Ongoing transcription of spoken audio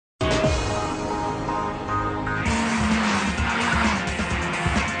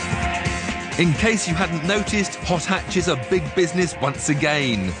In case you hadn't noticed, hot hatches are big business once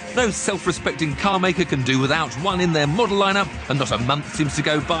again. No self-respecting car maker can do without one in their model lineup, and not a month seems to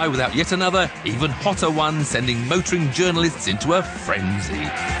go by without yet another, even hotter one, sending motoring journalists into a frenzy.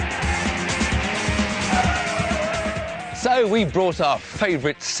 So we brought our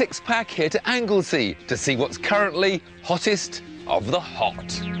favourite six-pack here to Anglesey to see what's currently hottest of the hot.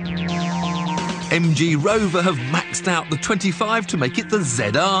 MG Rover have maxed out the 25 to make it the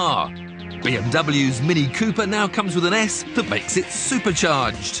ZR. BMW's Mini Cooper now comes with an S that makes it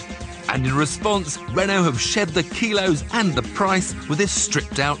supercharged. And in response, Renault have shed the kilos and the price with this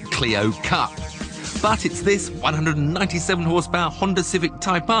stripped-out Clio Cup. But it's this 197 horsepower Honda Civic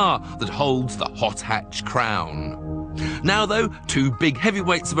TypeR that holds the hot hatch crown. Now though, two big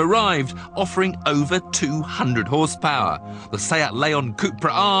heavyweights have arrived, offering over 200 horsepower. The Seat Leon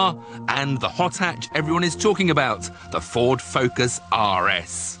Cupra-R and the hot hatch everyone is talking about, the Ford Focus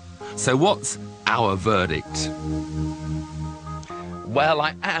RS. So what's our verdict? Well,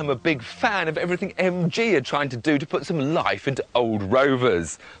 I am a big fan of everything MG are trying to do to put some life into old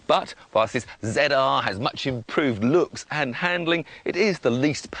Rovers. But whilst this ZR has much improved looks and handling, it is the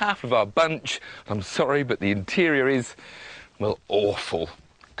least powerful of our bunch. I'm sorry, but the interior is, well, awful.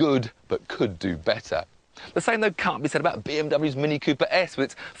 Good, but could do better. The same, though, can't be said about BMW's Mini Cooper S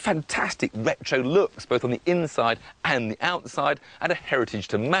with its fantastic retro looks, both on the inside and the outside, and a heritage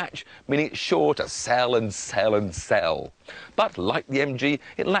to match, meaning it's sure to sell and sell and sell. But like the MG,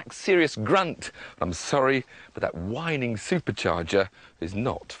 it lacks serious grunt. I'm sorry, but that whining supercharger is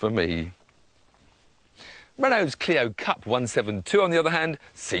not for me. Renault's Clio Cup 172, on the other hand,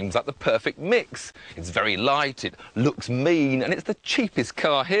 seems like the perfect mix. It's very light, it looks mean, and it's the cheapest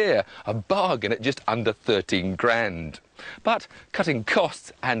car here, a bargain at just under 13 grand. But cutting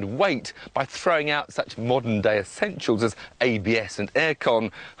costs and weight by throwing out such modern-day essentials as ABS and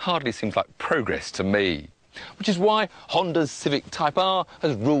aircon hardly seems like progress to me. Which is why Honda's Civic TypeR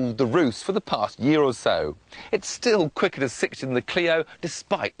has ruled the roost for the past year or so. It's still quicker to 60 than the Clio,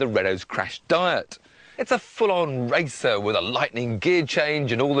 despite the Renault's crash diet. It's a full-on racer with a lightning gear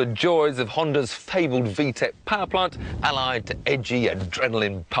change and all the joys of Honda's fabled VTEC power plant allied to edgy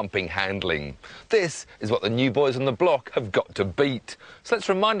adrenaline-pumping handling. This is what the new boys on the block have got to beat. So let's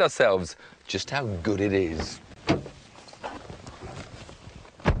remind ourselves just how good it is.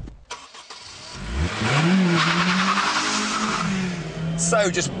 So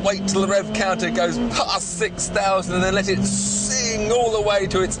just wait till the rev counter goes past 6,000 and then let it sing all the way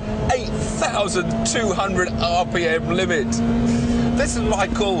to its 8,200 RPM limit. This is what I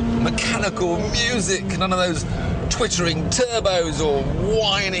call mechanical music, none of those twittering turbos or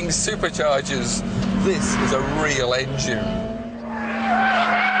whining superchargers. This is a real engine.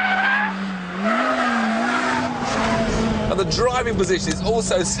 And the driving position is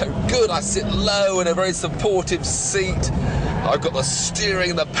also so good. I sit low in a very supportive seat. I've got the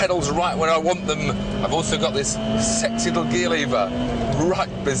steering and the pedals right when I want them. I've also got this sexy little gear lever right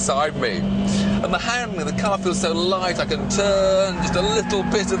beside me. And the handling, the car feels so light, I can turn, just a little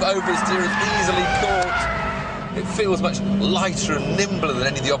bit of oversteer is easily caught. It feels much lighter and nimbler than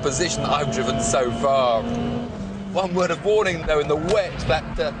any of the opposition that I've driven so far. One word of warning though, in the wet,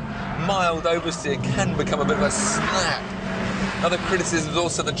 that mild oversteer can become a bit of a snap. Another criticism is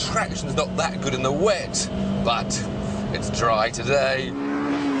also the traction's not that good in the wet, but it's dry today.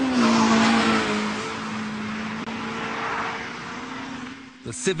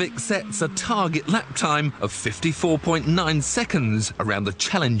 The Civic sets a target lap time of 54.9 seconds around the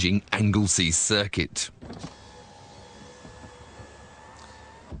challenging Anglesey circuit.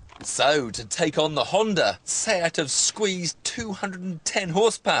 So, to take on the Honda, Seat have squeezed 210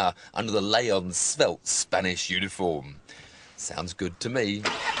 horsepower under the Leon's svelte Spanish uniform. Sounds good to me.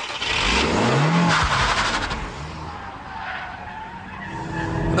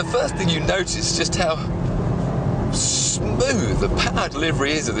 The first thing you notice is just how smooth the power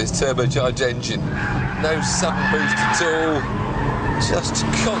delivery is of this turbocharged engine. No sudden boost at all, just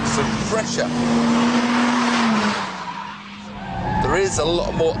constant pressure. There is a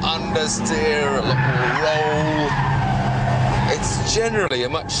lot more understeer, a lot more roll. It's generally a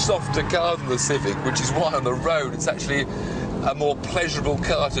much softer car than the Civic, which is why on the road it's actually a more pleasurable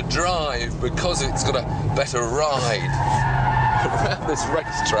car to drive because it's got a better ride. Around this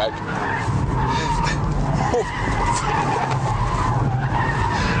racetrack.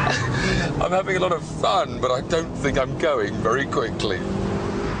 I'm having a lot of fun, but I don't think I'm going very quickly.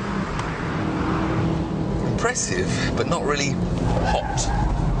 Impressive, but not really hot.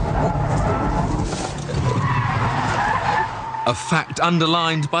 A fact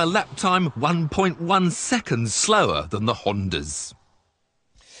underlined by lap time 1.1 seconds slower than the Hondas.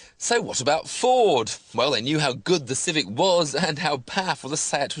 So what about Ford? Well, they knew how good the Civic was and how powerful the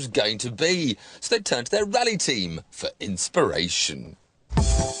Seat was going to be, so they turned to their rally team for inspiration.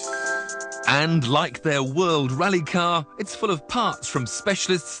 And like their world rally car, it's full of parts from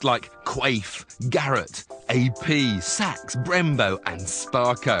specialists like Quaife, Garrett, AP, Sachs, Brembo and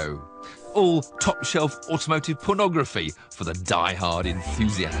Sparco. All top-shelf automotive pornography for the die-hard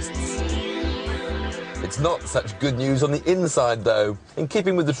enthusiasts. It's not such good news on the inside, though. In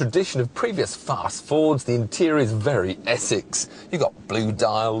keeping with the tradition of previous fast Fords, the interior is very Essex. You've got blue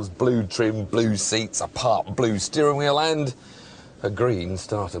dials, blue trim, blue seats, a part blue steering wheel and a green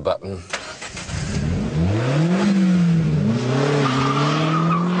starter button.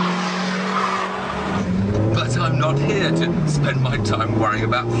 But I'm not here to spend my time worrying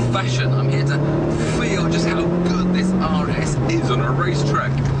about fashion. I'm here to feel just how good this RS is on a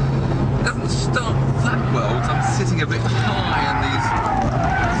racetrack. It doesn't start that well because I'm sitting a bit high in these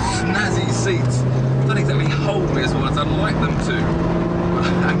snazzy seats. Don't exactly hold me as well as I'd like them to.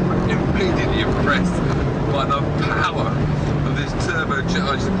 But I'm immediately impressed by the power of this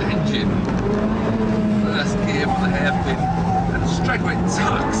turbocharged engine. First gear for the hairpin, and straight away it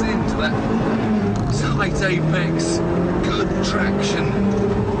tucks into that tight apex, good traction,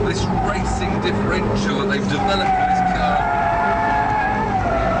 this racing differential that they've developed for this car.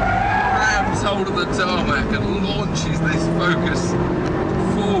 Hold of the tarmac and launches this Focus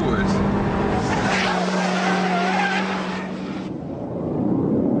forward.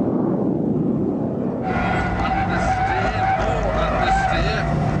 Understeer,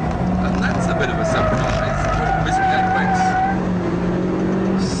 and that's a bit of a surprise. Missing apex.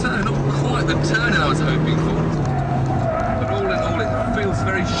 So not quite the turn I was hoping for. But all in all, it feels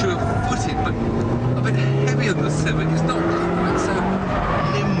very sure-footed, but a bit heavier than the Civic. It's not quite so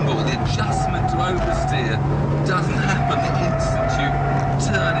nimble. The adjustment to oversteer doesn't happen the instant you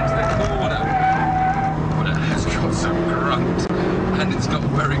turn into the corner. But it has got some grunt and it's got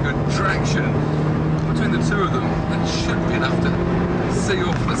very good traction. Between the two of them, that should be enough to see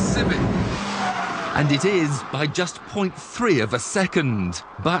off the Civic. And it is by just 0.3 of a second.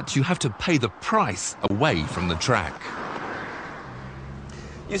 But you have to pay the price away from the track.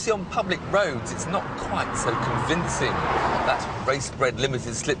 You see, on public roads, it's not quite so convincing. That race-bred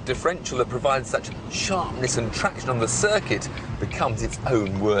limited slip differential that provides such sharpness and traction on the circuit becomes its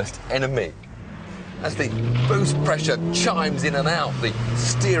own worst enemy. As the boost pressure chimes in and out, the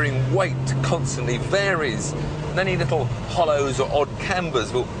steering weight constantly varies, and any little hollows or odd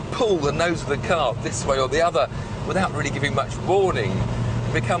cambers will pull the nose of the car this way or the other without really giving much warning.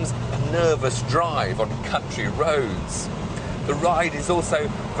 It becomes a nervous drive on country roads. The ride is also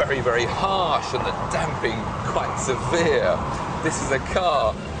very, very harsh and the damping quite severe. This is a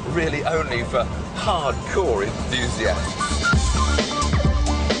car really only for hardcore enthusiasts.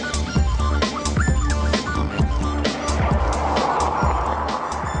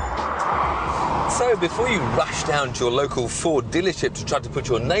 So before you rush down to your local Ford dealership to try to put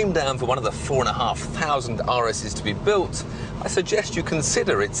your name down for one of the 4,500 RSs to be built, I suggest you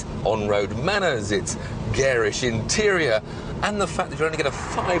consider its on-road manners, its garish interior, and the fact that you only get a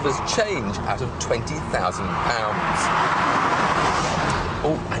fiver's change out of £20,000.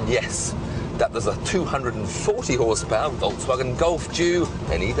 Oh, and yes, that there's a 240 horsepower Volkswagen Golf due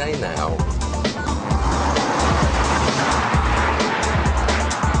any day now.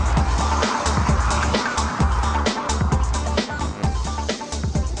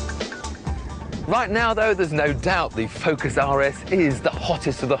 Right now, though, there's no doubt the Focus RS is the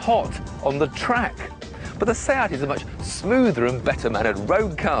hottest of the hot on the track. But the Seat is a much smoother and better-mannered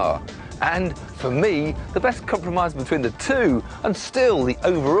road car. And, for me, the best compromise between the two, and still the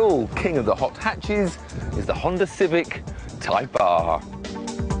overall king of the hot hatches, is the Honda Civic TypeR.